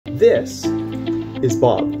This is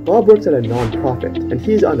Bob. Bob works at a non-profit, and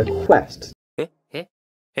he's on a quest to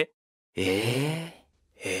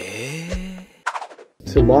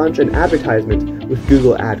launch an advertisement with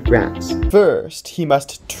Google Ad grants. First, he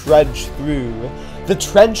must trudge through the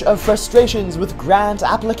trench of frustrations with grant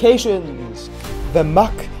applications. The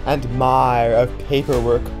muck and mire of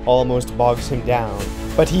paperwork almost bogs him down,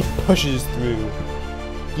 but he pushes through.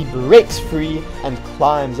 He breaks free and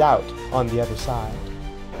climbs out on the other side.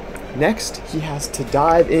 Next, he has to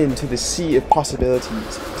dive into the sea of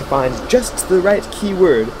possibilities to find just the right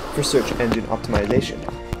keyword for search engine optimization.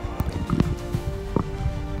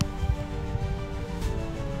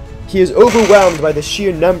 He is overwhelmed by the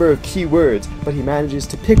sheer number of keywords, but he manages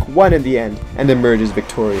to pick one in the end and emerges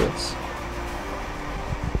victorious.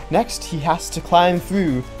 Next, he has to climb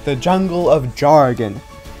through the jungle of jargon.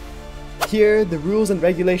 Here, the rules and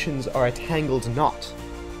regulations are a tangled knot.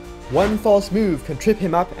 One false move can trip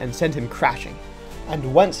him up and send him crashing.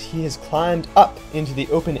 And once he has climbed up into the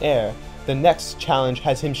open air, the next challenge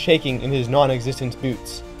has him shaking in his non-existent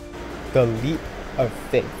boots. The leap of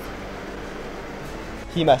faith.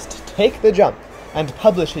 He must take the jump and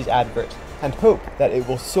publish his advert and hope that it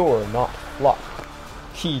will soar, not flop.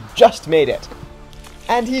 He just made it.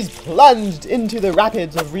 And he's plunged into the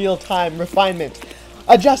rapids of real-time refinement,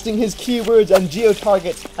 adjusting his keywords and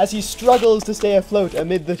geo-targets as he struggles to stay afloat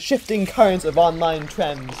amid the shifting currents of online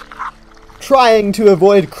trends, trying to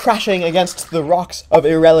avoid crashing against the rocks of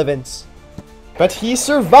irrelevance. But he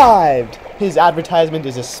survived! His advertisement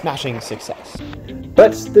is a smashing success.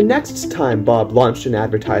 But the next time Bob launched an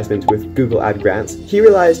advertisement with Google Ad Grants, he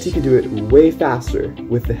realized he could do it way faster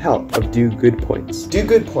with the help of Do Good Points. Do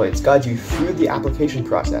Good Points guides you through the application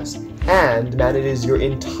process and manages your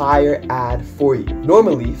entire ad for you.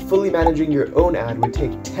 Normally, fully managing your own ad would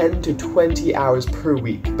take 10 to 20 hours per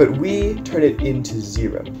week, but we turn it into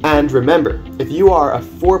 0. And remember, if you are a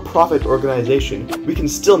for-profit organization, we can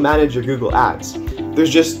still manage your Google Ads. There's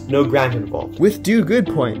just no grant involved. With Do Good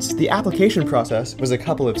Points, the application process was a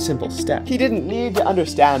couple of simple steps. He didn't need to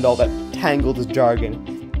understand all that tangled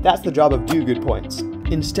jargon. That's the job of Do Good Points.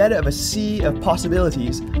 Instead of a sea of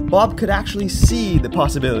possibilities, Bob could actually see the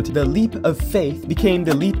possibility. The leap of faith became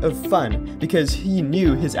the leap of fun because he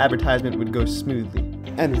knew his advertisement would go smoothly.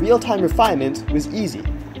 And real-time refinement was easy.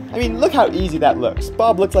 I mean, look how easy that looks.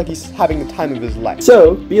 Bob looks like he's having the time of his life.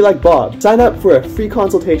 So, be like Bob. Sign up for a free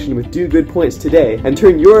consultation with Do Good Points today and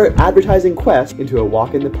turn your advertising quest into a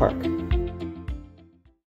walk in the park.